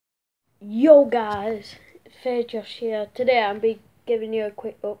Yo guys, Fair Josh here. Today I'm be giving you a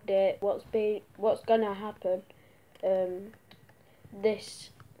quick update what's gonna happen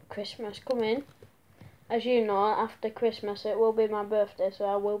this Christmas coming. As you know, after Christmas it will be my birthday, so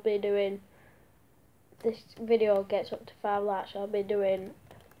I will be doing this video gets up to 5 likes, so I'll be doing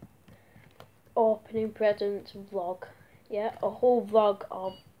opening presents vlog. Yeah, a whole vlog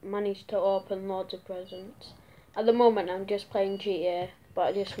of managed to open loads of presents. At the moment I'm just playing GTA, but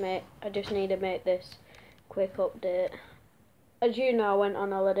I just need to make this quick update. As you know, I went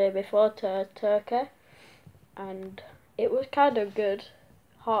on holiday before to Turkey, and it was kind of good.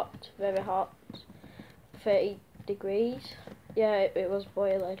 Hot, very hot, 30 degrees. Yeah, it was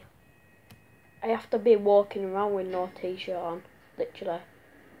boiling. I have to be walking around with no t-shirt on, literally,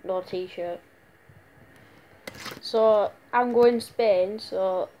 no t-shirt. So I'm going to Spain,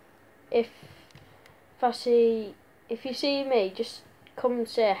 so if if you see me, just come and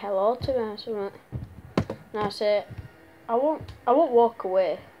say hello to me or something. And I say, I won't walk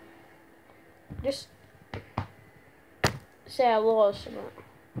away. Just say hello or something.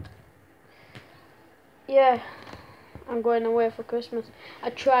 Yeah, I'm going away for Christmas.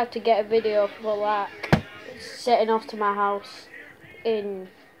 I tried to get a video for like setting off to my house in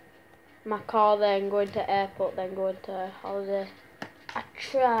my car, then going to airport, then going to holiday. I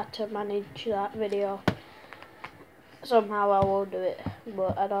tried to manage that video. Somehow I will do it,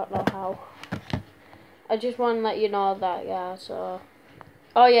 but I don't know how. I just want to let you know that, yeah, so...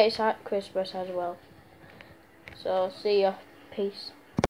 Oh yeah, it's at Christmas as well. So, see ya. Peace.